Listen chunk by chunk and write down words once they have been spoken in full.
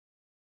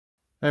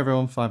Hey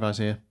everyone, Five Eyes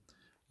here.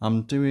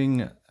 I'm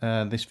doing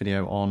this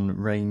video on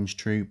range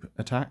troop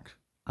attack,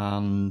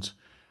 and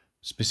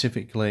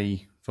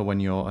specifically for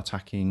when you're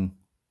attacking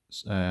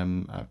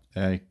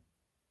a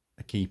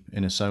keep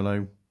in a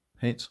solo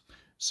hit.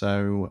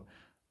 So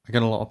I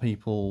get a lot of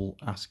people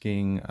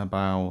asking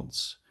about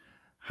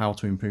how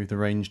to improve the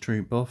range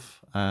troop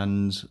buff,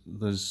 and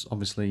there's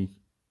obviously,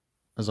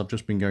 as I've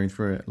just been going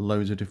through it,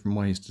 loads of different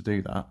ways to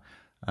do that,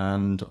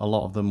 and a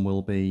lot of them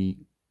will be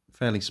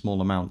fairly small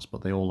amounts,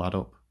 but they all add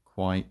up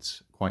quite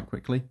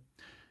quickly.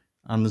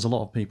 And there's a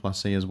lot of people I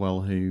see as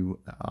well who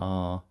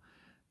are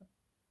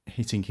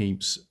hitting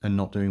keeps and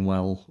not doing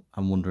well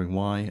and wondering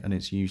why, and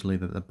it's usually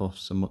that the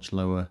buffs are much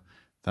lower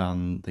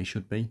than they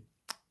should be,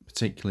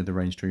 particularly the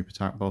range troop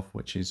attack buff,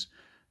 which is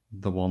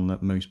the one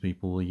that most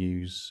people will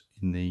use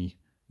in the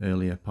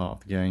earlier part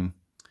of the game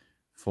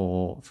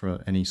for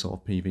any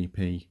sort of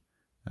PvP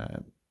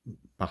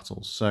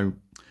battles. So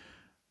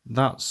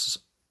that's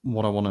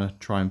what I want to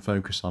try and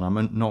focus on. I'm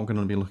not going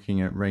to be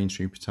looking at range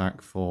troop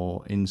attack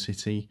for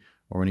in-city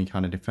or any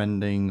kind of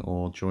defending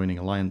or joining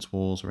alliance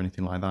wars or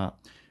anything like that.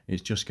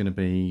 It's just going to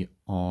be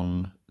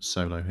on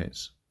solo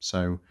hits.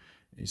 So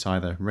it's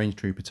either range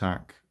troop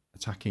attack,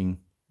 attacking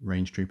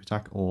range troop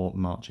attack, or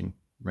marching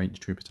range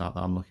troop attack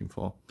that I'm looking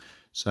for.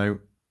 So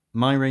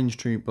my range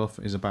troop buff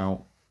is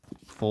about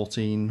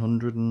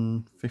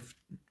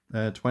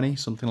 1420,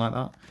 something like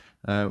that,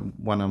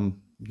 when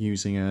I'm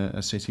using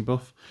a city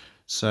buff.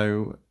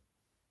 So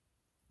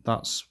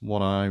that's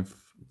what I've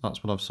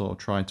sort of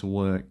tried to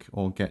work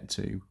or get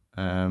to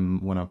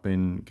when I've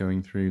been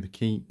going through the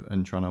keep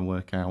and trying to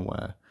work out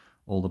where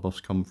all the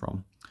buffs come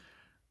from.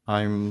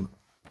 I'm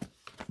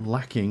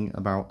lacking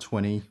about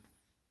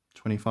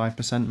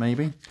 25%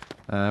 maybe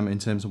in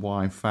terms of what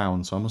I've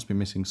found, so I must be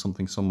missing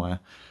something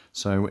somewhere.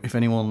 So if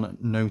anyone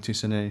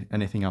notices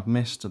anything I've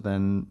missed,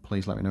 then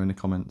please let me know in the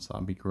comments.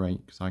 That'd be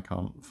great, because I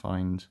can't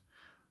find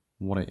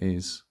what it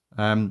is.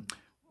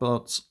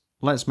 But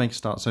let's make a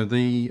start. So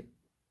the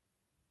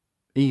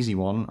easy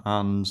one,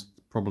 and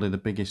probably the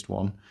biggest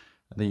one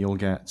that you'll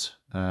get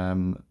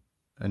an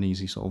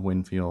easy sort of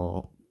win for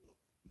your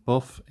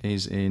buff,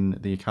 is in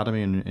the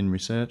academy and in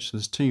research. So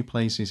there's two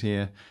places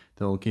here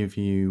that will give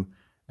you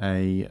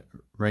a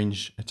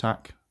range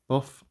attack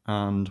buff,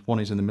 and one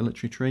is in the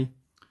military tree.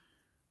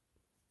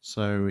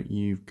 So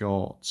you've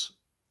got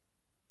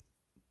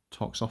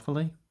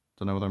Toxophilie,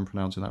 don't know whether I'm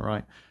pronouncing that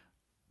right,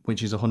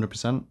 which is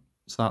 100%.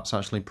 So that's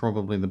actually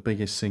probably the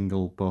biggest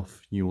single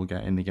buff you will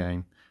get in the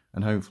game,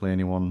 and hopefully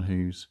anyone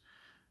who's,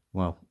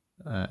 well,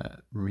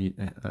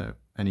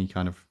 any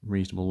kind of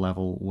reasonable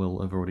level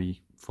will have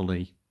already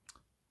fully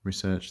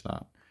researched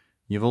that.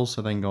 You've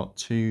also then got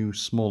two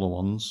smaller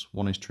ones.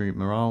 One is troop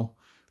morale,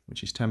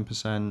 which is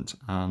 10%,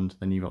 and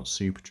then you've got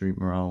super troop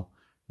morale,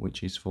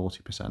 which is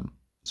 40%.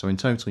 So in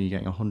total, you're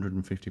getting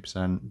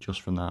 150%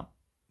 just from that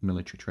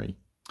military tree.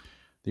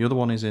 The other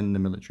one is in the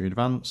military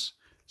advance.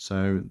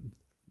 So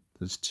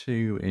there's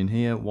two in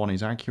here. One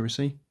is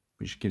accuracy,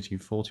 which gives you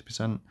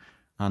 40%,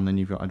 and then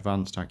you've got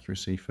advanced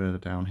accuracy further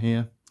down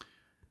here,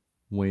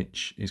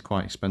 which is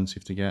quite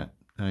expensive to get.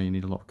 You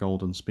need a lot of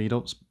gold and speed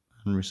ups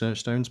and research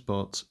stones,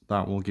 but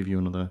that will give you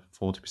another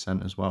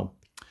 40% as well.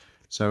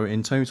 So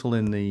in total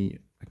in the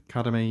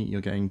academy,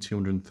 you're getting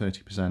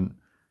 230%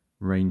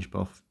 range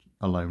buff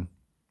alone.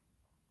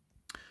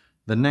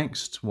 The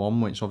next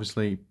one, which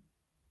obviously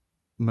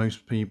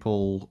most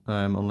people,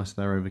 unless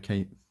they're over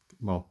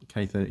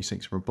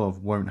K36 or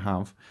above, won't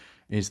have,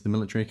 is the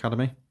military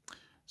academy.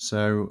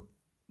 So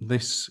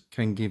this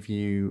can give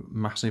you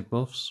massive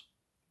buffs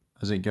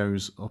as it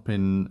goes up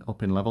in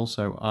level.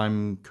 So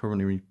I'm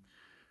currently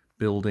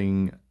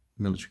building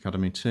military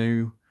academy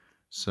 2,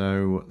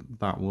 so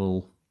that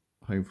will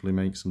hopefully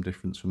make some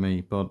difference for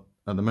me. But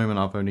at the moment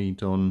I've only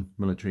done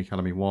military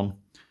academy 1,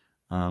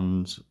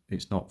 and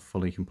it's not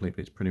fully complete,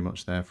 but it's pretty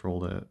much there for all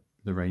the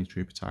range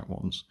troop attack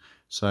ones.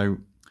 So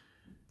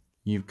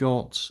you've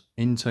got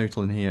in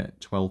total in here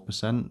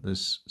 12%.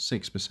 There's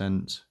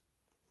 6%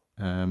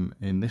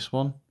 in this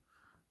one,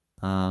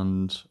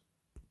 and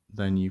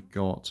then you've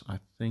got, I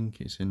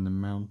think it's in the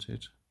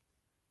mounted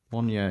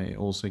one, yeah, it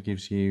also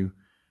gives you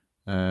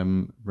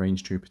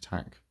range troop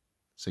attack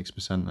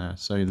 6% there.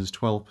 So there's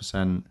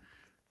 12%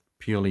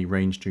 purely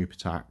range troop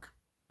attack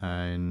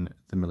in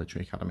the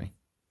military academy.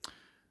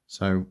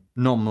 So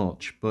not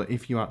much, but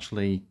if you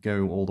actually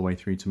go all the way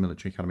through to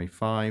military academy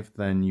 5,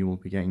 then you will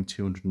be getting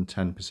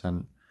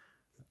 210%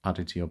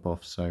 added to your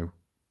buff. So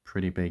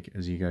pretty big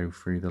as you go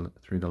through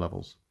the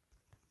levels.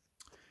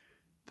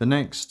 The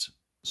next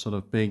sort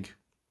of big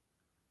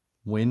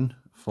win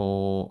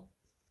for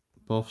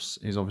buffs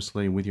is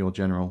obviously with your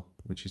general,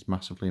 which is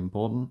massively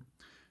important.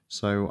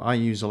 So I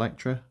use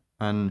Electra,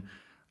 and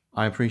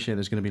I appreciate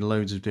there's going to be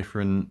loads of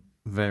different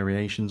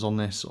variations on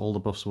this. All the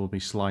buffs will be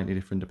slightly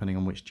different depending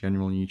on which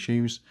general you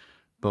choose,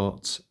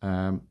 but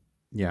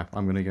yeah,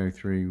 I'm going to go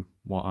through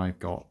what I've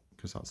got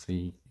because that's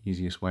the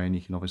easiest way, and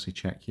you can obviously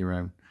check your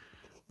own.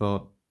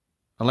 But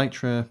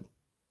Electra,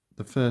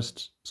 the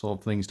first sort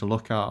of things to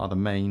look at are the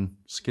main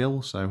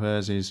skill. So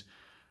hers is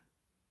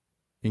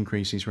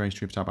increases range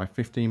troop attack by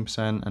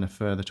 15% and a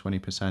further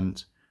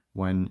 20%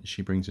 when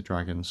she brings a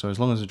dragon. So as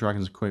long as the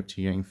dragon's equipped,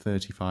 you're getting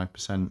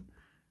 35%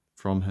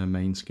 from her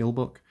main skill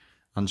book.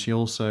 And she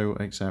also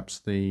accepts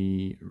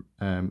the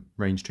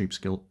range troop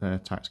skill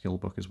attack skill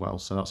book as well.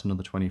 So that's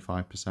another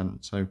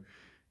 25%. So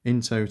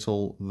in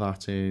total,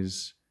 that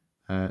is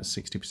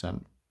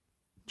 60%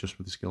 just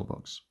with the skill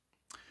books.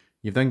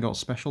 You've then got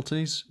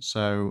specialties.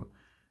 So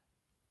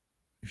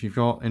if you've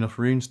got enough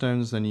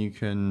runestones, then you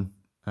can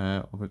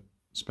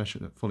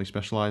fully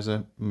specialize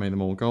her and make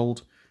them all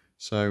gold.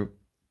 So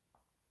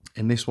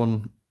in this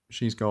one,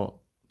 she's got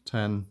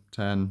 10,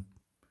 10,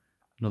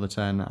 another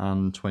 10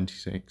 and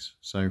 26.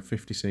 So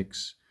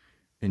 56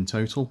 in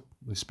total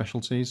with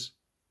specialties.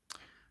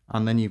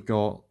 And then you've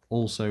got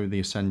also the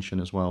ascension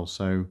as well.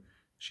 So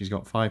she's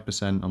got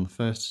 5% on the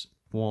first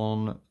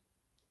one,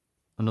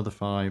 another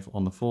 5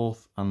 on the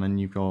fourth, and then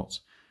you've got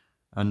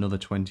another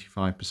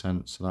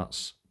 25%. So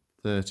that's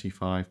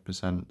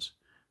 35%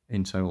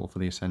 in total for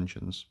the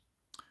ascensions.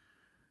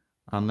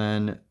 And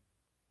then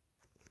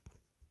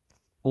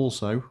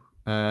also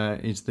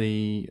is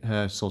the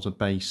her sort of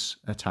base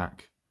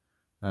attack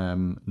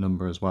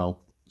number as well.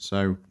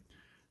 So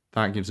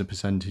that gives a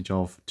percentage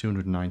of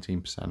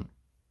 219%.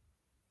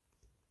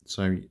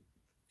 So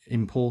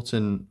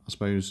important, I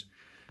suppose,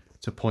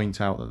 to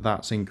point out that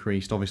that's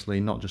increased, obviously,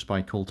 not just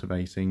by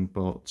cultivating,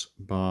 but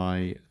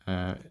by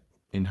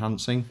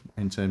enhancing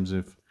in terms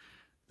of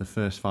the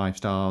first 5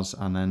 stars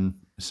and then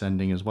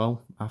ascending as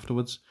well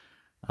afterwards.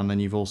 And then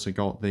you've also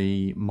got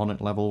the monarch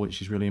level,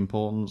 which is really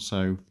important.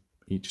 So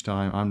each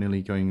time I'm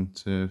nearly going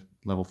to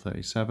level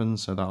 37,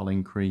 so that'll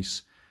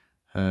increase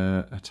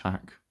her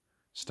attack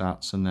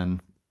stats and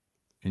then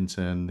in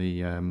turn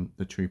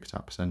the troop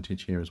attack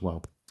percentage here as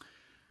well.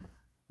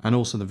 And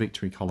also the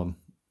victory column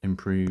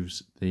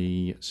improves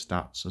the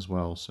stats as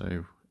well.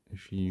 So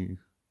if you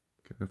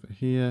go over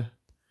here,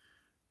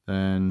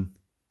 then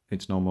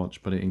it's not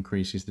much, but it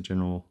increases the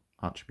general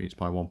attributes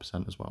by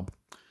 1% as well.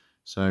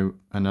 So,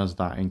 and as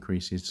that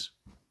increases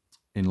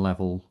in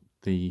level,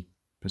 the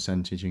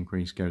percentage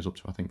increase goes up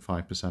to, I think,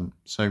 5%.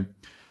 So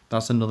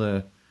that's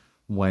another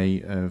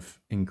way of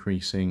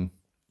increasing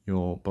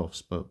your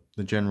buffs, but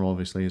the general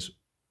obviously is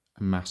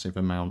a massive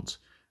amount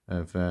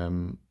of a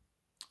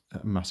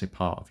massive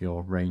part of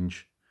your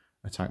range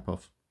attack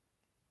buff.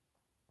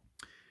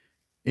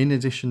 In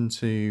addition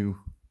to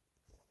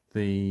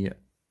the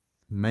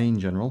main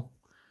general,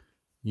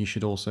 you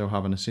should also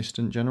have an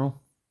assistant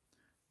general.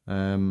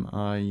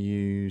 I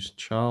use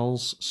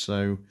Charles,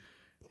 so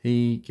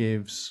he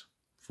gives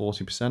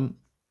 40%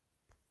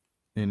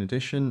 in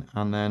addition,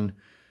 and then,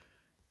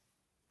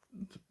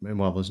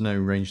 well, there's no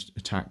ranged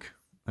attack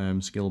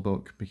skill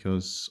book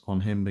because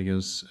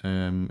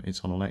it's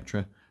on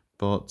Electra,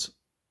 but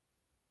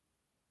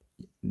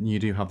you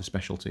do have the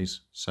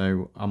specialties.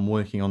 So I'm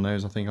working on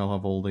those. I think I'll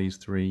have all these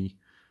 3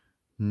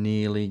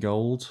 nearly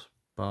gold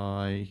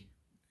by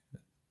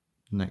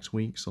next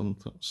week,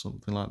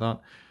 something like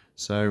that.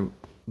 So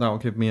that will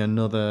give me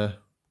another,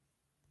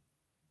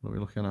 what are we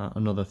looking at?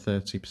 Another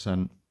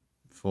 30%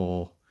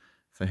 for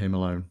him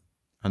alone.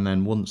 And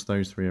then once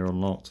those 3 are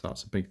unlocked,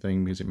 that's a big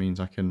thing because it means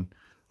I can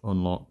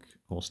unlock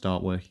or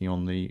start working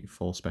on the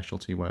full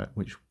specialty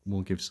which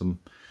will give some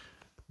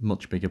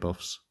much bigger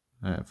buffs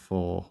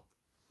for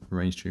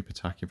range troop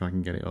attack if I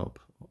can get it up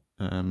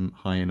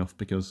high enough,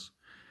 because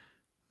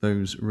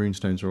those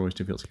runestones are always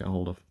difficult to get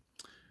hold of.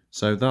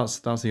 So that's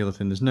the other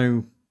thing. There's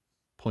no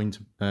point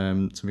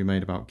to be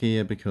made about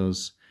gear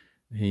because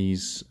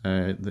it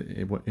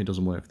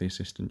doesn't work for the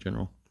assistant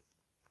general.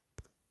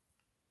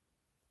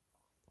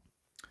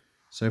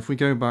 So if we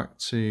go back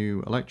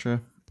to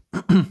Electra,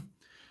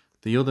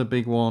 the other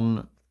big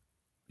one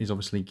is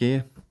obviously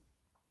gear,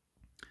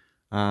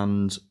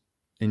 and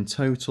in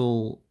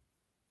total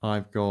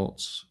I've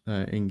got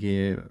in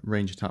gear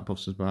range attack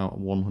buffs is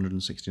about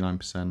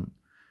 169%.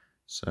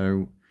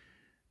 So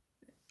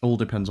all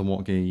depends on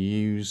what gear you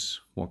use,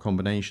 what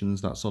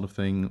combinations, that sort of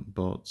thing,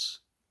 but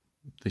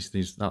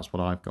that's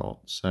what I've got.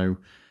 So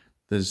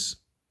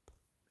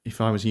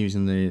if I was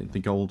using the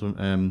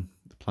golden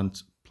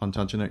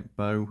Plantagenet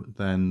bow,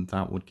 then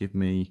that would give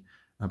me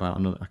about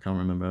another, I can't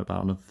remember,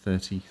 about another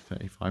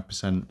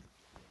 35%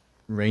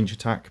 range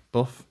attack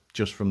buff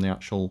just from the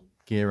actual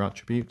gear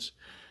attributes.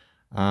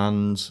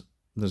 And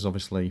there's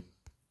obviously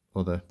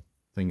other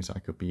things I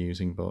could be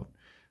using, but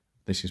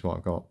this is what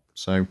I've got.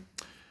 So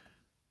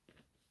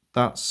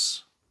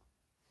that's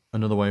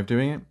another way of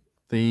doing it.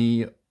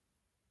 The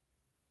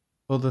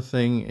other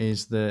thing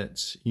is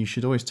that you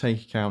should always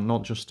take account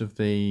not just of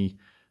the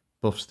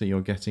buffs that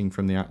you're getting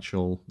from the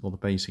actual or the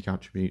basic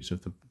attributes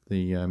of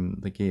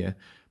the gear,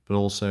 but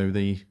also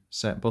the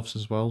set buffs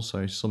as well. So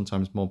it's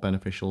sometimes more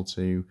beneficial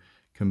to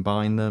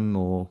combine them,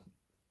 or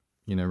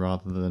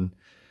rather than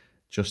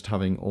just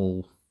having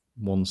all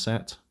one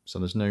set. So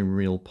there's no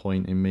real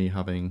point in me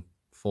having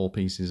 4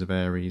 pieces of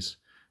Ares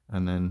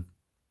and then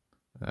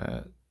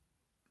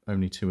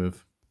only 2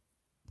 of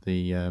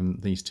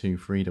these 2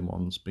 freedom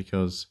ones,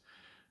 because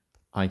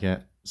I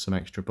get some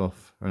extra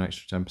buff, or an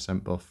extra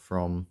 10% buff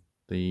from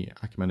the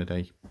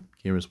Achaemenid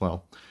gear as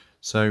well.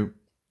 So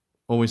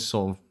always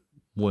sort of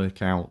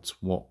work out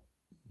what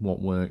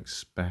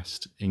works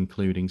best,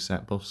 including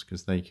set buffs,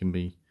 because they can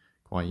be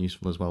quite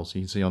useful as well. So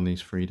you can see on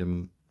these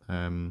Freedom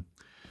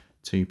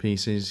 2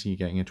 pieces, you're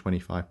getting a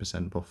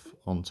 25% buff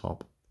on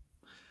top.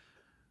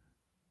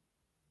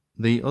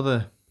 The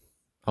other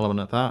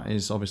element of that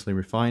is obviously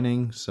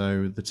refining.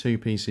 So the 2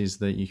 pieces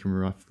that you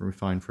can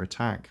refine for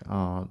attack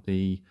are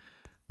the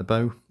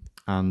bow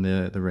and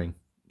the ring.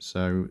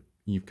 So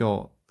you've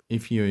got,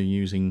 if you're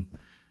using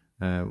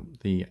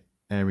the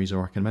Ares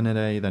or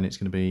Achaemenid, then it's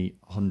going to be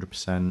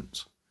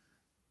 100%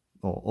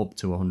 or up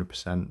to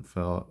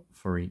 100%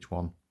 for each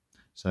one.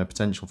 So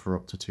potential for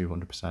up to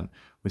 200%.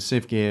 With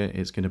Civ gear,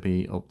 it's going to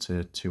be up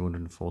to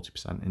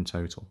 240% in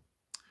total.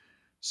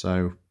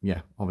 So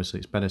yeah, obviously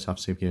it's better to have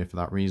Civ gear for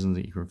that reason,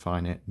 that you can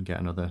refine it and get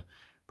another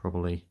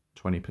probably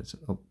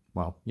 20%,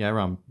 well, yeah,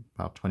 around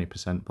about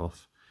 20%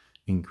 buff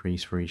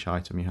increase for each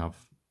item you have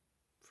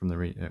from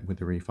with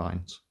the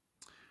refines.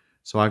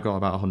 So I've got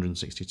about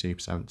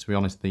 162%. To be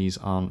honest, these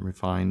aren't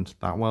refined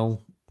that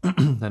well.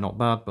 They're not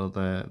bad, but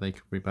they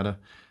could be better.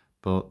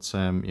 But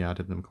yeah, I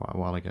did them quite a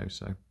while ago.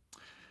 So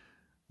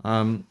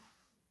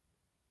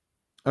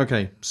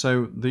okay,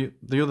 so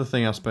the other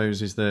thing I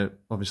suppose is that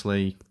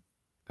obviously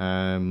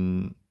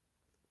Electra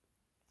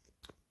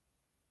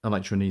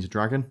needs a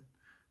dragon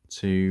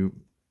to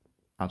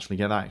actually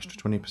get that extra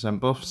 20%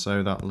 buff.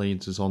 So that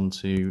leads us on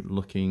to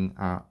looking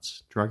at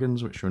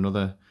dragons, which are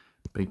another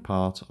big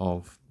part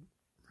of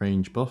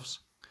range buffs.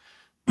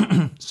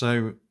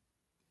 So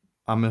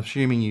I'm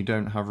assuming you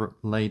don't have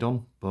laid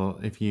on, but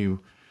if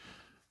you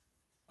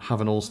have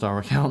an all-star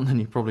account, then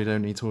you probably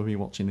don't need to be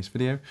watching this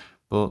video.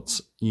 But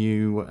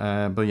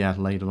yeah,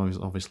 laid on is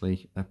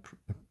obviously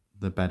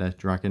the better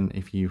dragon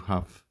if you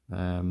have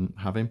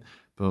him.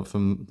 But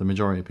from the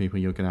majority of people,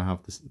 you're going to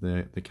have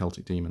the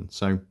Celtic Demon.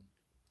 So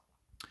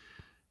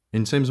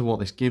in terms of what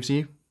this gives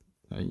you,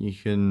 you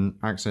can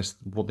access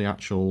what the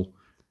actual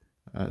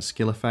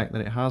skill effect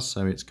that it has.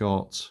 So it's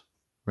got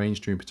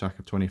ranged troop attack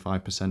of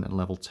 25% at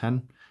level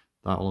 10.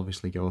 That will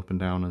obviously go up and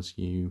down as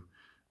you,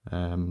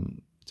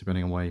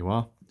 depending on where you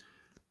are.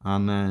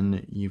 And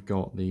then you've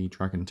got the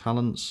dragon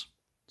talents.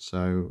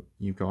 So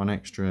you've got an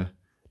extra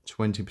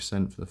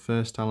 20% for the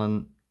first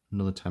talent,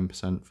 another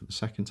 10% for the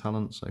second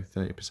talent, so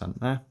 30%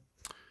 there.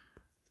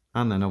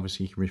 And then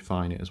obviously you can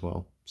refine it as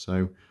well.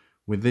 So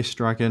with this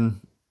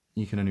dragon,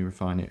 you can only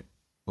refine it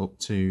up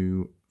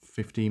to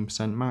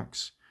 15%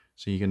 max.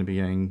 So you're going to be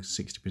getting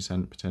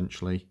 60%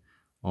 potentially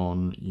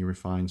on your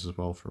refines as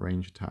well for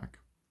range attack.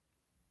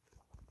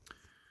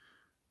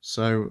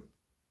 So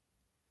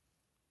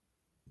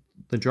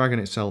the dragon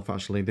itself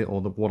actually,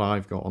 what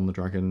I've got on the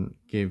dragon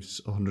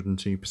gives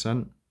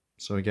 102%.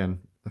 So again,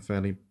 a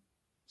fairly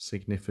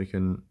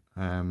significant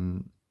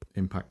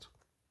impact.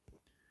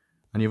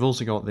 And you've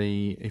also got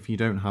if you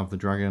don't have the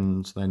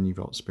dragons, then you've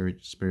got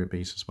spirit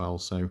beasts as well.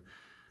 So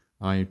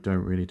I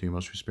don't really do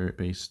much with spirit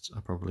beasts.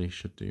 I probably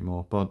should do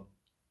more. But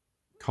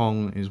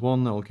Kong is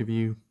one that will give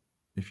you,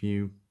 if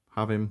you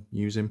have him,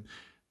 use him,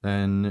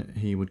 then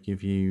he would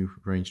give you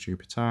ranged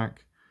troop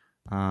attack.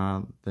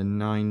 The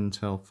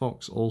Nine-tailed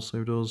Fox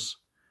also does,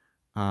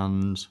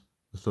 and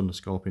the Thunder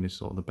Scorpion is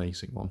sort of the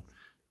basic one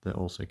that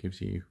also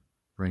gives you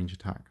range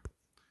attack.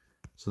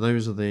 So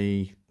those are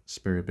the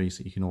spirit beasts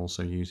that you can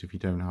also use if you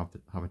don't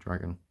have a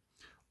dragon,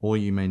 or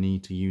you may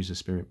need to use a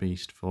spirit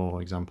beast.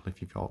 For example,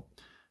 if you've got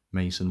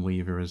Mason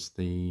Weaver as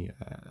the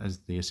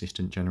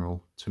assistant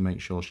general, to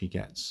make sure she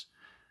gets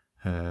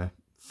her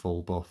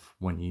full buff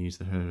when you use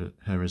her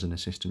as an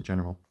assistant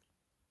general.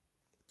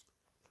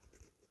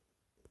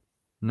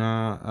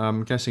 Now,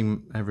 I'm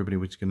guessing everybody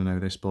was going to know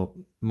this, but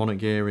Monarch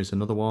Gear is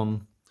another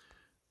one.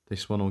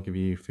 This one will give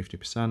you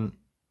 50%.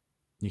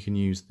 You can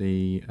use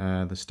the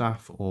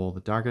staff or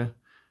the dagger.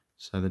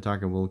 So the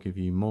dagger will give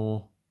you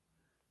more,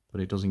 but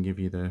it doesn't give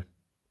you the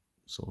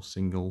sort of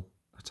single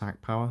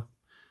attack power.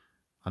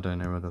 I don't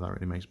know whether that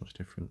really makes much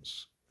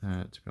difference,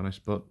 to be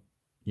honest. But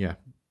yeah,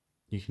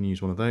 you can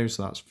use one of those.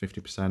 So that's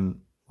 50%.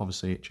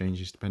 Obviously, it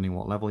changes depending on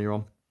what level you're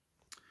on.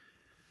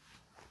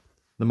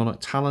 The Monarch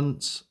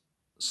Talents.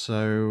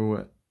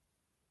 So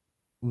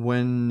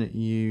when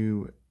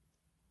you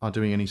are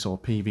doing any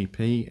sort of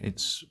PvP,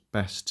 it's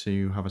best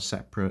to have a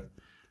separate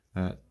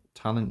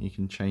talent. You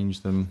can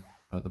change them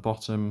at the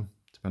bottom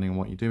depending on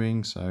what you're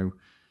doing. So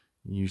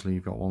usually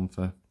you've got one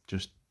for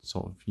just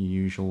sort of your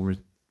usual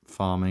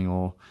farming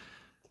or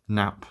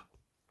nap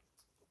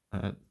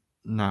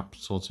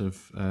sort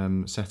of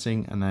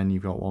setting, and then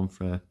you've got one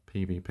for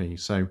PvP.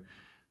 So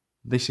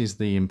this is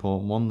the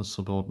important one, the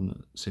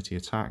subordinate city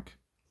attack.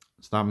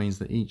 So that means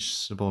that each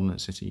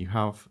subordinate city you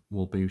have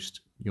will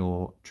boost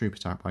your troop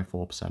attack by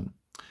 4%.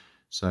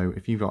 So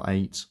if you've got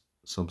 8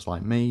 subs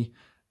like me,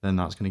 then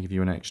that's going to give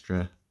you an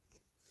extra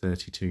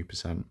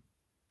 32%.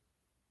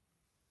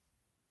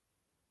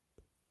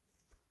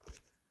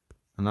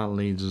 And that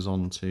leads us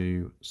on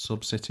to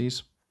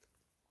sub-cities.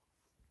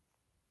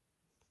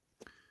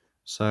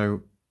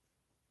 So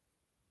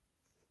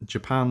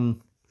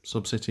Japan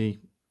sub-city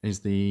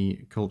is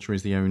the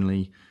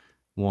only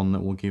one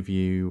that will give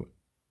you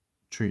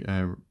troop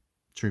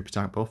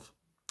attack buff.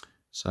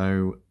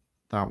 So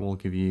that will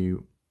give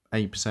you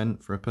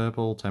 8% for a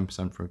purple,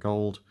 10% for a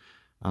gold,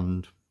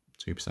 and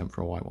 2%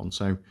 for a white one.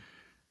 So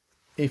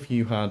if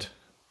you had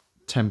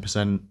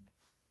 10%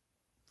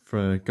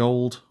 for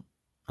gold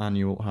and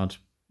you had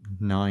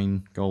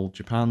 9 gold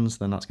Japans,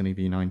 then that's going to give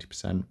you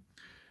 90%.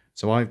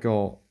 So I've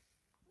got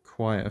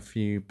quite a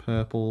few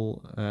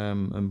purple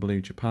and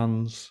blue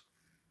Japans,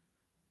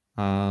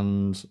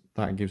 and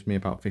that gives me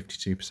about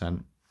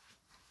 52%.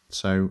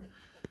 So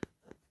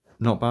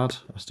not bad.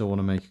 I still want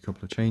to make a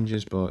couple of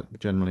changes, but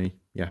generally,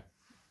 yeah,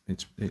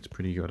 it's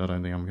pretty good. I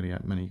don't think I'm going to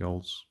get many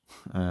golds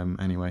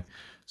anyway.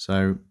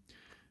 So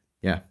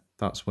yeah,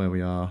 that's where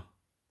we are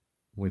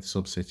with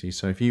Sub-City.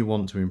 So if you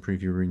want to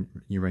improve your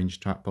range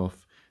attack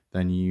buff,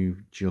 then you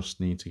just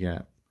need to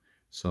get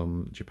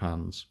some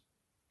Japans.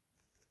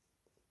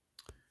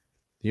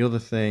 The other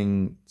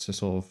thing to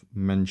sort of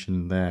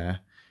mention there,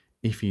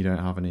 if you don't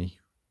have any,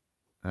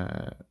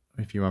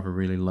 if you have a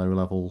really low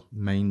level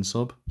main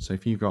sub, so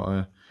if you've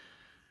got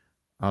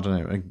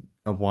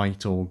a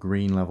white or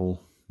green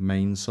level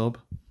main sub,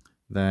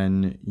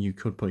 then you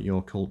could put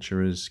your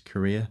culture as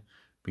career,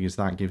 because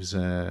that gives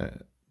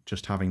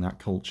just having that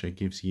culture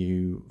gives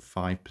you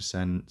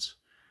 5%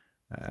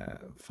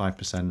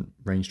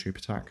 range troop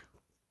attack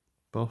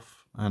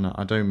buff. And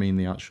I don't mean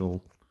the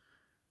actual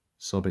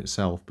sub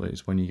itself, but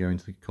it's when you go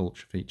into the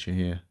culture feature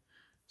here.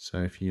 So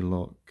if you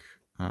look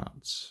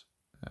at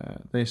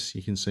this,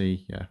 you can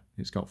see, yeah,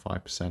 it's got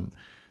 5%.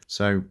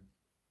 So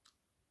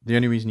the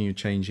only reason you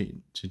change it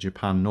to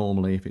Japan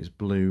normally, if it's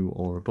blue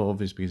or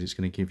above, is because it's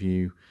going to give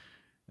you,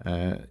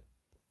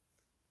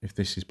 if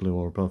this is blue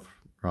or above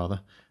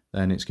rather,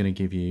 then it's going to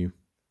give you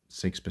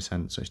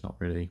 6%. So it's not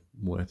really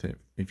worth it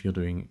if you're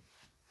doing,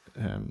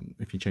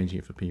 if you're changing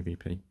it for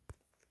PvP.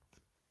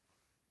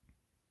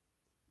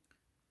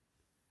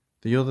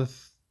 The other,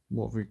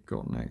 what have we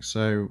got next?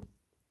 So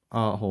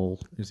Art Hall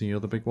is the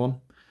other big one.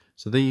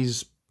 So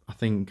these, I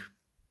think,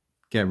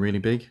 get really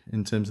big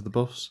in terms of the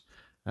buffs.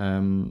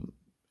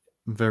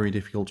 Very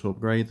difficult to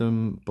upgrade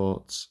them,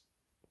 but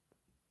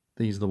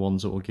these are the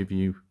ones that will give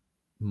you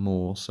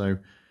more. So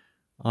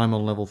I'm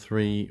on level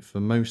 3 for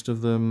most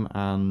of them,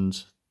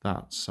 and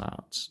that's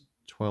at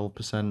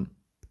 12%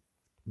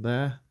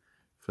 there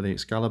for the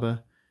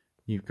Excalibur.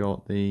 You've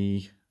got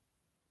the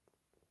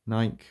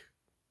Nike,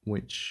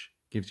 which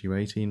gives you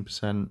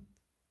 18%,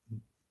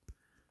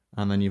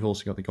 and then you've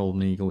also got the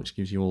Golden Eagle, which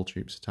gives you all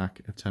troops attack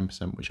of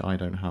 10%, which I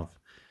don't have.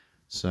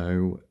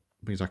 So,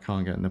 because I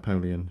can't get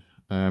Napoleon,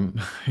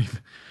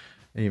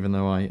 even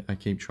though I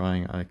keep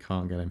trying, I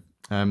can't get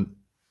him.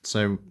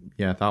 So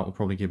yeah, that will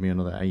probably give me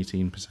another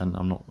 18%.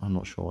 I'm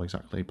not sure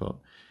exactly, but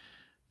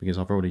because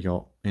I've already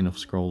got enough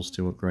scrolls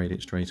to upgrade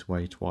it straight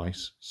away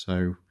twice.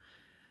 So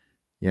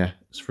yeah,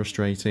 it's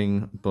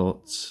frustrating,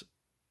 but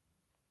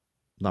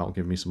that will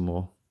give me some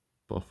more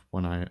buff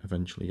when I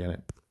eventually get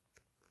it.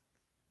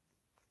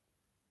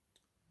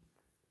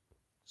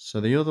 So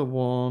the other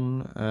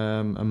one,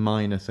 a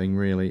minor thing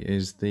really,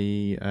 is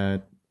the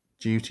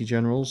duty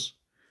generals.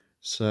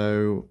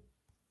 So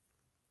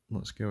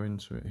let's go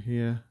into it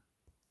here.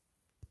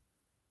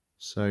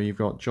 So you've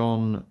got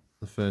John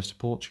I of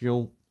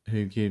Portugal,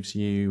 who gives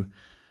you,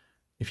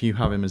 if you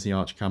have him as the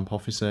Archer Camp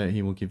Officer,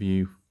 he will give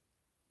you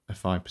a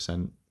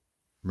 5%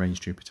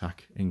 range troop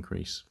attack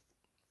increase.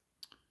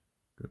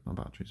 Good, my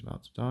battery's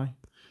about to die.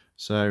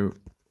 So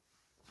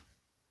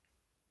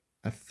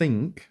I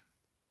think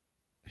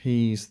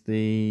he's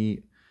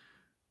the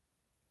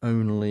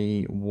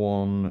only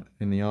one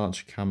in the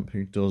Archer Camp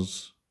who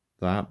does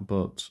that,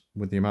 but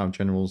with the amount of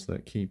generals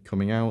that keep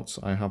coming out,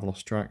 I have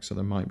lost track, so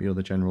there might be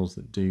other generals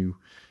that do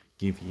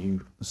give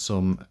you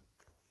some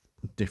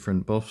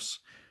different buffs,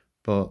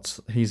 but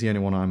he's the only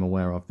one I'm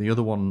aware of. The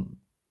other one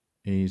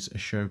is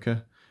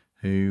Ashoka,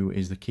 who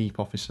is the Keep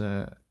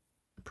Officer,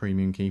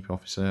 Premium Keep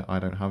Officer. I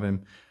don't have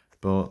him,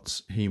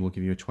 but he will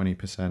give you a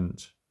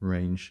 20%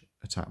 range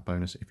attack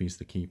bonus if he's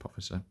the Keep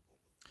Officer.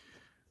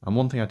 And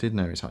one thing I did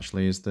notice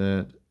actually is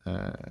that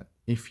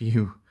if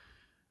you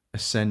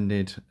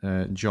ascended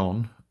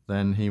John,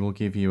 then he will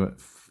give you at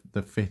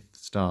the 5th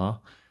star,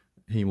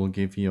 he will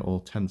give you,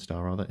 or 10th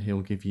star rather,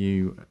 he'll give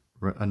you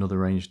another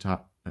range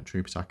attack, a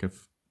troop attack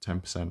of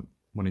 10%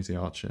 when he's the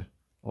Archer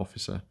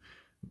Officer.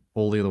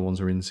 All the other ones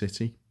are in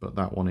city, but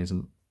that one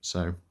isn't.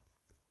 So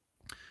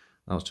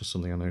that was just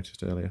something I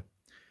noticed earlier.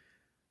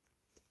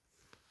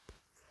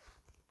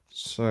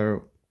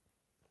 So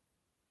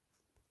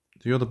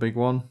the other big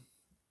one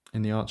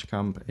in the Archer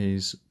Camp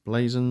is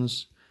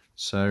Blazons.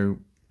 So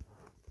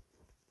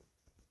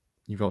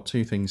you've got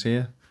two things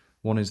here.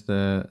 One is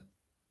the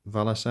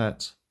Valor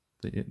set,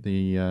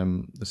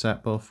 the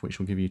set buff, which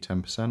will give you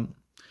 10%,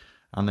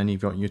 and then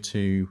you've got your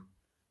two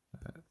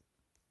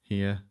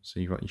here. So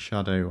you've got your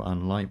Shadow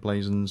and Light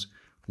Blazons,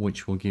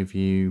 which will give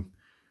you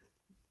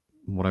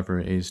whatever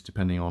it is,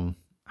 depending on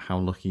how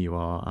lucky you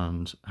are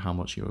and how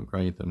much you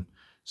upgrade them.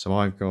 So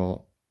I've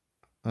got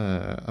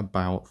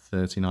about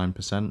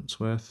 39%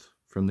 worth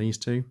from these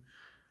two.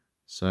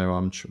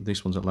 So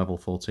this one's at level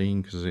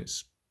 14 because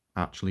it's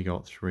actually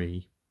got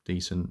 3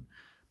 decent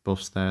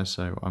buffs there,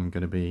 so I'm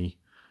going to be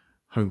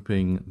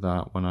hoping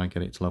that when I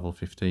get it to level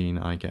 15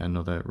 I get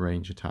another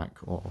range attack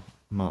or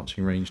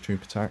marching range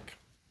troop attack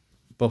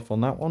buff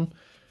on that one,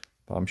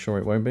 but I'm sure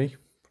it won't be.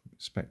 I'm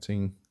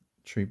expecting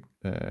troop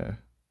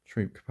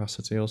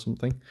capacity or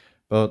something,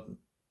 but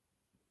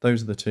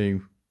those are the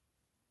 2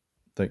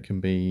 that can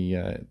be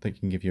that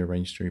can give you a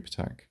ranged troop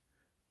attack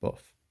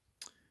buff.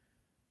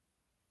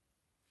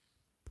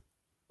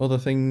 Other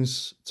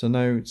things to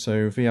note,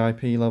 so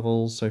VIP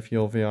levels, so if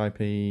you're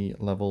VIP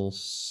level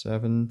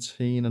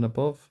 17 and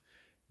above,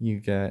 you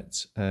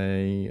get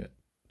a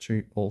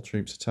all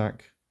troops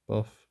attack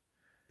buff,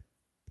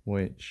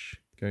 which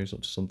goes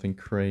up to something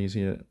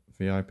crazy at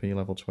VIP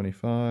level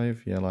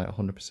 25, yeah, like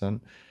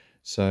 100%.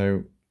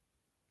 So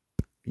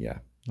yeah,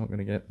 never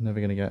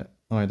gonna get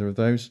either of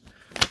those.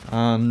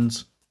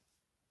 And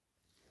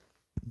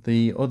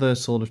the other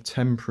sort of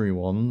temporary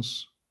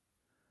ones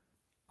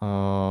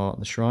are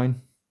the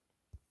shrine.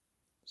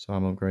 So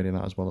I'm upgrading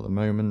that as well at the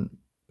moment,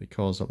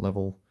 because at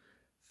level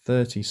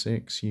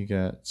 36 you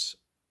get,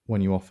 when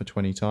you offer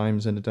 20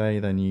 times in a day,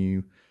 then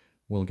you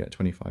will get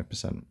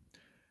 25%.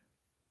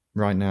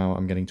 Right now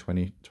I'm getting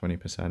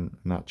 20%, and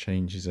that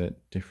changes at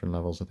different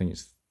levels. I think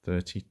it's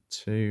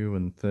 32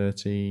 and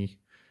 30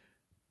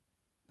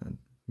 and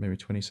maybe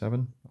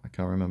 27, I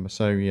can't remember.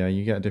 So yeah,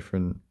 you get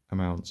different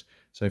amounts.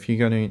 So if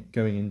you're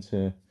going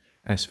into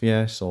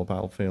SVS or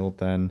Battlefield,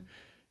 then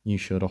you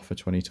should offer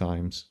 20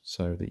 times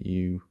so that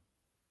you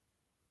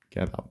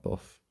get that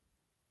buff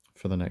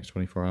for the next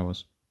 24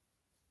 hours.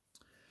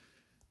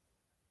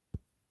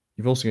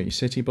 You've also got your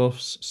city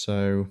buffs,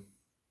 so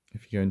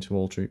if you go into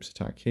all troops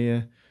attack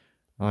here,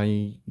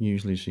 I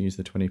usually just use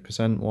the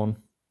 20% one,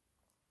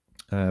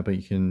 but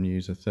you can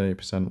use a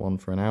 30% one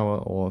for an hour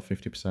or a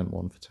 50%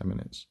 one for 10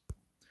 minutes.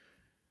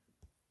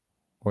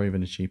 Or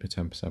even a cheaper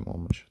 10%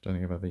 one, which I don't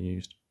think I've ever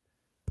used.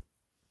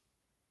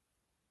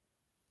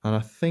 And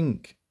I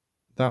think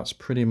that's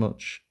pretty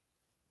much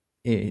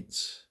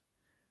it,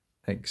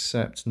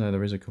 except, no,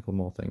 there is a couple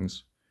more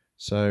things.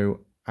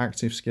 So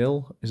active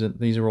skill,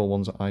 these are all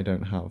ones that I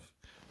don't have,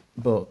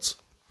 but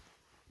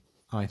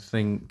I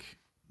think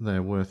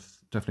they're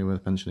definitely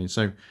worth mentioning.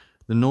 So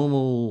the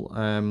normal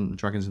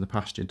dragons in the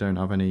pasture don't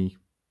have any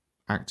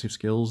active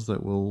skills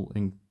that will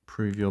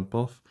improve your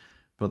buff,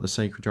 but the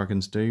sacred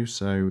dragons do.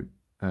 So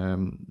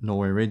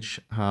Norway Ridge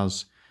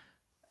has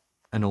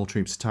an all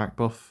troops attack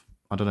buff.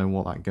 I don't know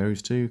what that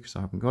goes to because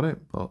I haven't got it,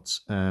 but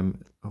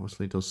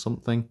obviously does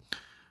something.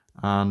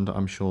 And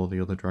I'm sure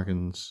the other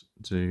dragons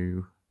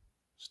do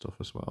stuff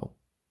as well,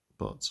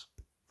 but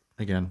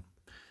again,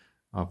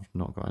 I've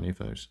not got any of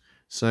those.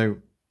 So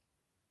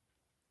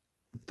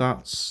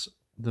that's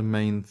the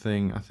main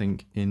thing, I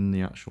think, in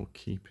the actual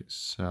keep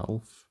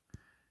itself.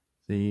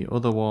 The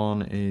other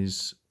one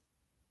is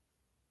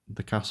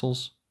the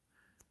castles.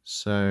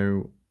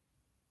 So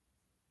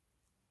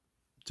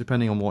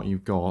depending on what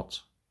you've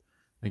got,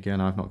 again,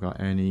 I've not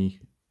got any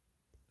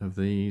of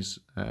these,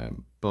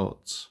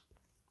 but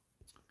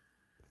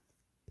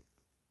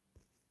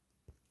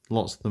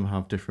lots of them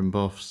have different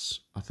buffs.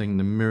 I think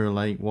the Mirror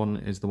Lake one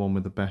is the one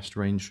with the best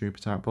range troop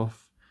attack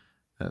buff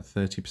at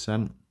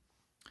 30%.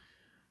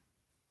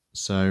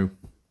 So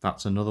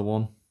that's another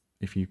one.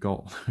 If you've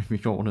got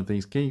one of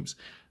these keeps,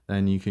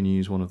 then you can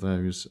use one of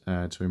those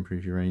to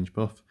improve your range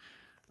buff.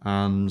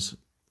 And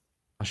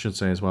I should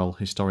say as well,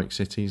 historic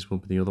cities will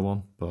be the other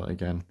one. But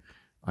again,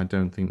 I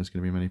don't think there's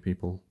going to be many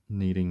people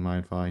needing my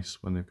advice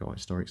when they've got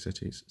historic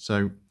cities.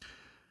 So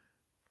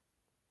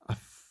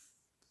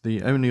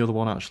the only other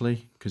one,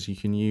 actually, because you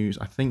can use,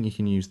 I think you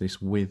can use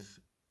this with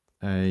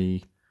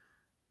a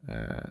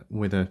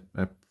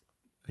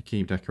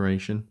keep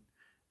decoration,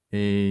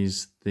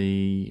 is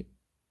in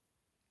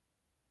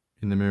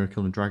the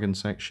Miracle and Dragon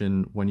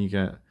section, when you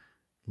get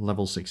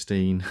level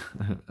 16,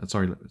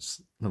 sorry,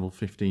 level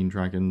 15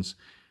 dragons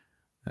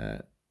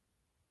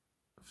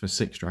for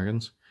 6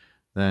 dragons,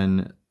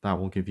 then that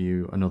will give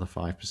you another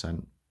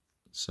 5%.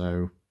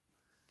 So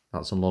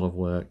that's a lot of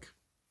work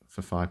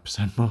for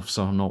 5% buff,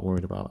 so I'm not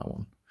worried about that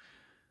one.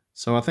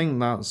 So I think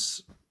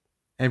that's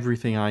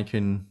everything I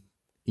can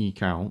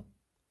eke out,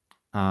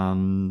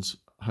 and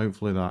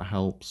hopefully that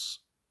helps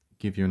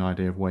give you an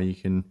idea of where you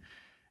can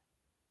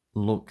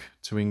look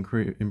to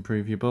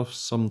improve your buffs.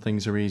 Some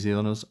things are easier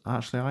than others.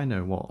 Actually, I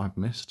know what I've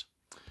missed.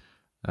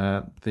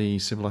 The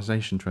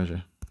civilization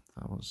treasure.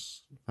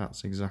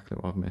 That's exactly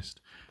what I've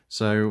missed.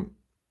 So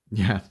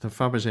yeah, the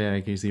Fabergé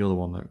egg is the other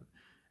one that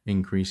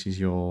increases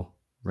your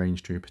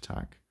range troop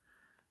attack.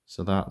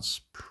 So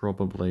that's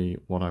probably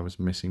what I was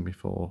missing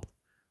before.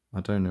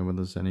 I don't know whether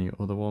there's any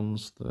other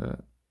ones that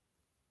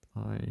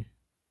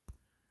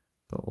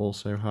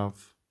also have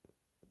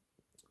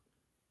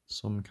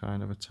some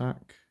kind of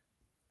attack.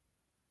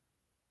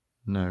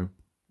 No.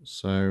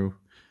 So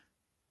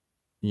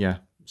yeah,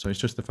 so it's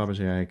just the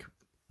Fabergé egg.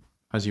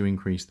 As you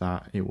increase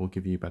that, it will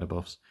give you better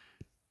buffs.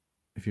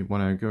 If you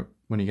want to go,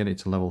 when you get it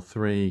to level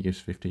 3, it gives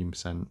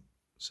 15%.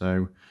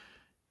 So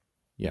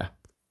yeah,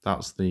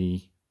 that's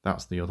the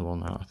other one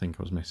that I think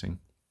I was missing.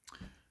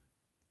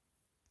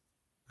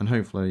 And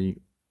hopefully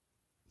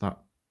that,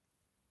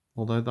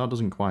 although that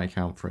doesn't quite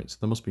account for it, so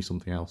there must be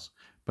something else.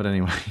 But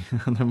anyway,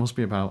 there must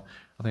be about,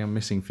 I think I'm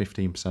missing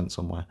 15%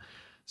 somewhere.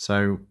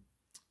 So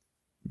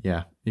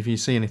yeah, if you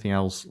see anything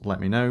else,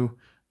 let me know.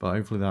 But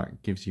hopefully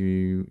that gives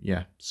you,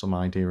 yeah, some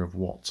idea of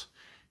what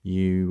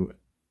you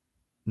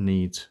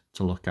need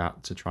to look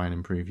at to try and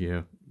improve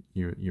your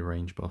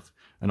range buff.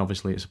 And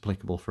obviously it's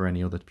applicable for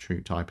any other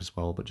troop type as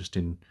well, but just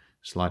in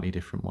slightly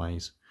different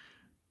ways.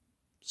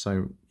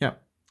 So yeah,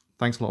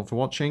 thanks a lot for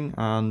watching,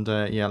 and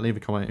yeah, leave a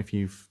comment if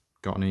you've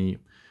got any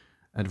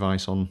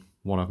advice on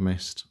what I've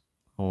missed,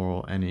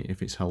 or any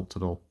if it's helped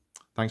at all.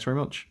 Thanks very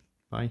much.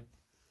 Bye.